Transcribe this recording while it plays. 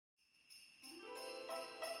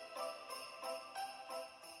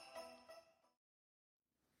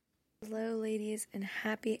Hello, ladies, and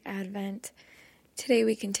happy Advent. Today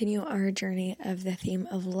we continue our journey of the theme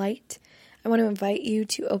of light. I want to invite you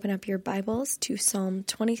to open up your Bibles to Psalm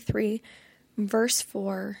 23, verse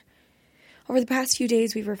 4. Over the past few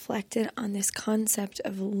days, we've reflected on this concept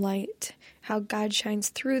of light, how God shines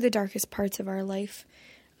through the darkest parts of our life,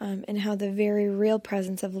 and how the very real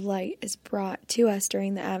presence of light is brought to us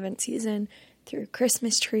during the Advent season through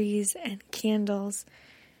Christmas trees and candles.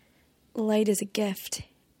 Light is a gift,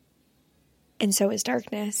 and so is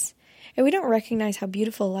darkness. And we don't recognize how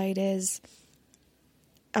beautiful light is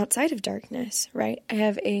outside of darkness, right? I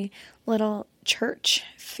have a little church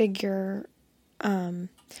figure on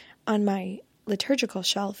my liturgical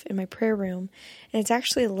shelf in my prayer room, and it's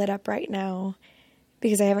actually lit up right now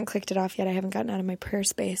because I haven't clicked it off yet. I haven't gotten out of my prayer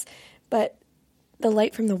space, but the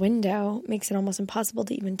light from the window makes it almost impossible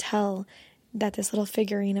to even tell that this little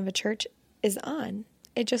figurine of a church is on.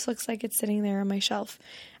 It just looks like it's sitting there on my shelf.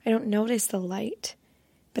 I don't notice the light,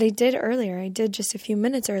 but I did earlier. I did just a few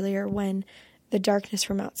minutes earlier when the darkness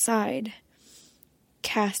from outside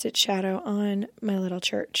cast its shadow on my little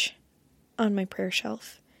church, on my prayer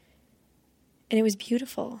shelf. And it was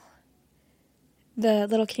beautiful. The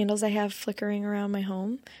little candles I have flickering around my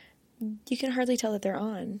home, you can hardly tell that they're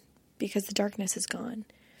on because the darkness is gone.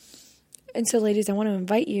 And so, ladies, I want to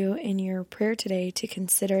invite you in your prayer today to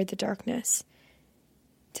consider the darkness.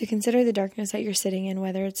 To consider the darkness that you're sitting in,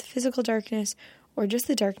 whether it's physical darkness or just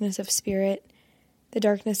the darkness of spirit, the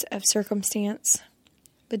darkness of circumstance,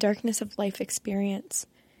 the darkness of life experience.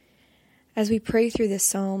 As we pray through this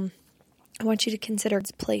psalm, I want you to consider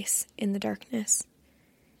its place in the darkness.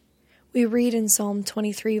 We read in Psalm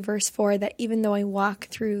 23, verse 4, that even though I walk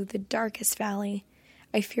through the darkest valley,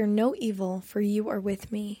 I fear no evil, for you are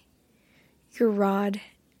with me. Your rod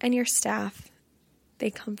and your staff, they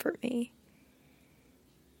comfort me.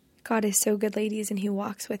 God is so good, ladies, and He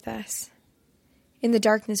walks with us. In the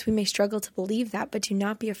darkness, we may struggle to believe that, but do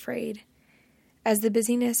not be afraid. As the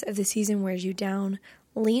busyness of the season wears you down,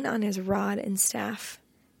 lean on His rod and staff.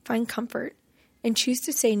 Find comfort, and choose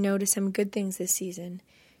to say no to some good things this season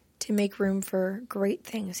to make room for great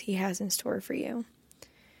things He has in store for you.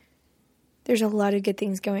 There's a lot of good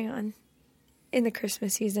things going on in the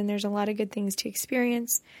Christmas season. There's a lot of good things to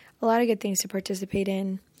experience, a lot of good things to participate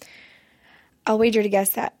in. I'll wager to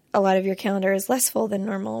guess that a lot of your calendar is less full than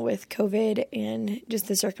normal with COVID and just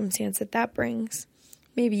the circumstance that brings.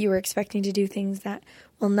 Maybe you were expecting to do things that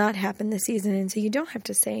will not happen this season, and so you don't have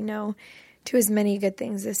to say no to as many good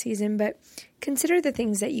things this season, but consider the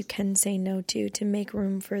things that you can say no to make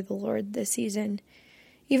room for the Lord this season.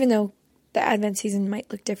 Even though the Advent season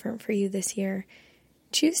might look different for you this year,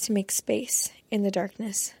 choose to make space in the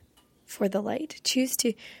darkness for the light. Choose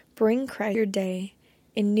to bring Christ your day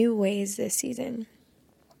in new ways this season.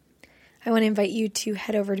 I want to invite you to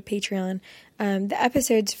head over to Patreon. The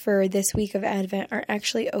episodes for this week of Advent are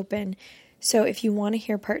actually open. So if you want to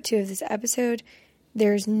hear part 2 of this episode,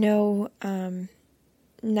 there's no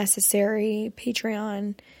necessary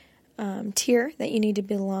Patreon tier that you need to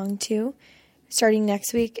belong to. Starting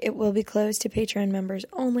next week, it will be closed to Patreon members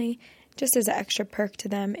only, just as an extra perk to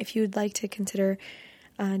them. If you would like to consider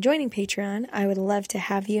joining Patreon, I would love to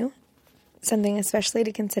have you. Something especially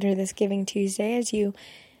to consider this Giving Tuesday as you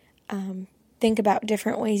think about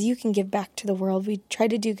different ways you can give back to the world. We try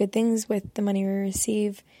to do good things with the money we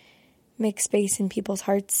receive, make space in people's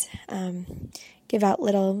hearts, give out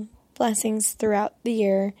little blessings throughout the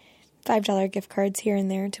year, $5 gift cards here and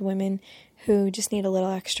there to women who just need a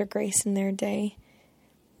little extra grace in their day.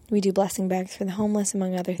 We do blessing bags for the homeless,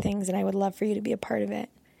 among other things, and I would love for you to be a part of it.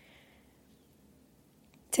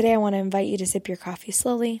 Today I want to invite you to sip your coffee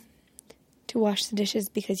slowly, to wash the dishes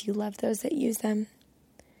because you love those that use them,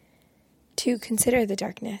 to consider the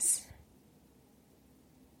darkness,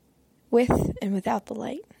 with and without the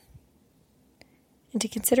light, and to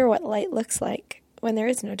consider what light looks like when there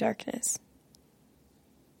is no darkness,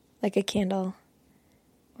 like a candle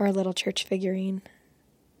or a little church figurine,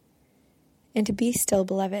 and to be still,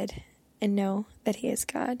 beloved, and know that He is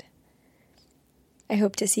God. I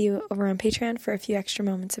hope to see you over on Patreon for a few extra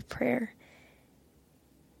moments of prayer.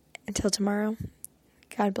 Until tomorrow,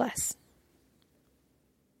 God bless.